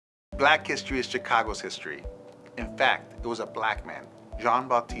Black history is Chicago's history. In fact, it was a black man,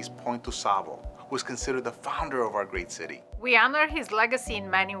 Jean-Baptiste Pointe-du-Sable, who is considered the founder of our great city. We honor his legacy in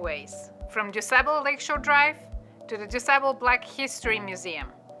many ways, from DuSable Lakeshore Drive to the DuSable Black History Museum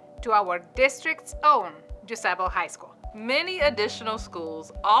to our district's own DuSable High School. Many additional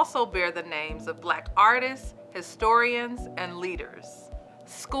schools also bear the names of Black artists, historians, and leaders.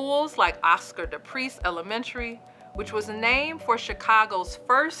 Schools like Oscar DePriest Elementary, which was named for Chicago's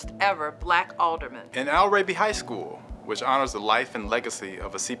first ever Black alderman. And Al Raby High School, which honors the life and legacy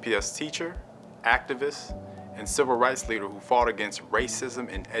of a CPS teacher, activist, and civil rights leader who fought against racism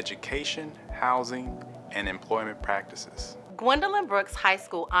in education, housing, and employment practices. Gwendolyn Brooks High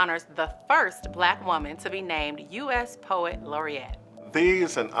School honors the first Black woman to be named U.S. Poet Laureate.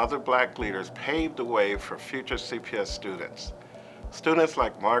 These and other Black leaders paved the way for future CPS students. Students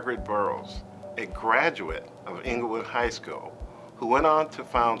like Margaret Burroughs, a graduate of Inglewood High School, who went on to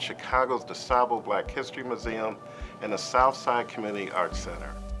found Chicago's DuSable Black History Museum and the Southside Community Arts Center.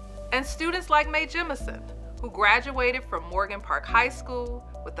 And students like Mae Jemison, who graduated from Morgan Park High School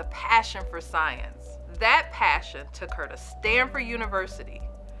with a passion for science. That passion took her to Stanford University,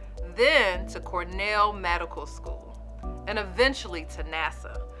 then to Cornell Medical School, and eventually to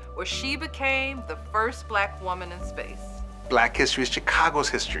NASA, where she became the first Black woman in space. Black history is Chicago's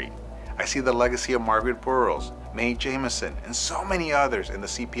history. I see the legacy of Margaret Burroughs, Mae Jemison, and so many others in the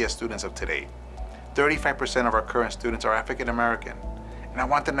CPS students of today. 35% of our current students are African American, and I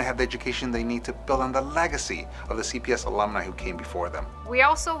want them to have the education they need to build on the legacy of the CPS alumni who came before them. We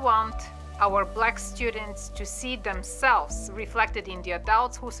also want our Black students to see themselves reflected in the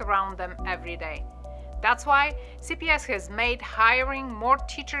adults who surround them every day. That's why CPS has made hiring more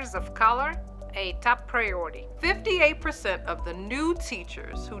teachers of color a top priority. 58% of the new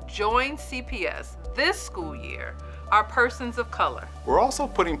teachers who joined CPS this school year are persons of color. We're also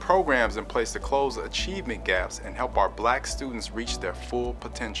putting programs in place to close achievement gaps and help our Black students reach their full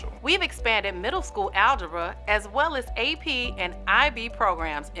potential. We've expanded middle school algebra as well as AP and IB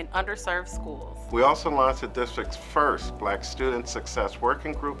programs in underserved schools. We also launched the district's first Black Student Success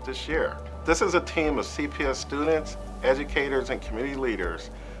Working Group this year. This is a team of CPS students, educators, and community leaders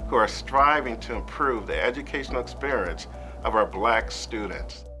who are striving to improve the educational experience of our Black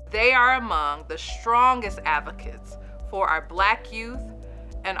students. They are among the strongest advocates for our Black youth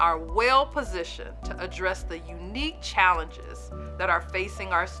and are well positioned to address the unique challenges that are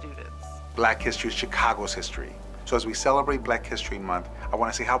facing our students. Black history is Chicago's history. So as we celebrate Black History Month, I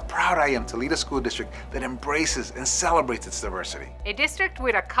want to say how proud I am to lead a school district that embraces and celebrates its diversity. A district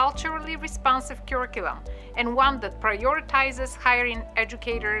with a culturally responsive curriculum and one that prioritizes hiring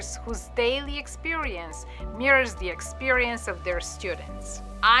educators whose daily experience mirrors the experience of their students.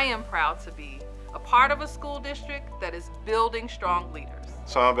 I am proud to be a part of a school district that is building strong leaders.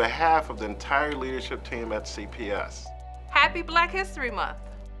 So on behalf of the entire leadership team at CPS, Happy Black History Month.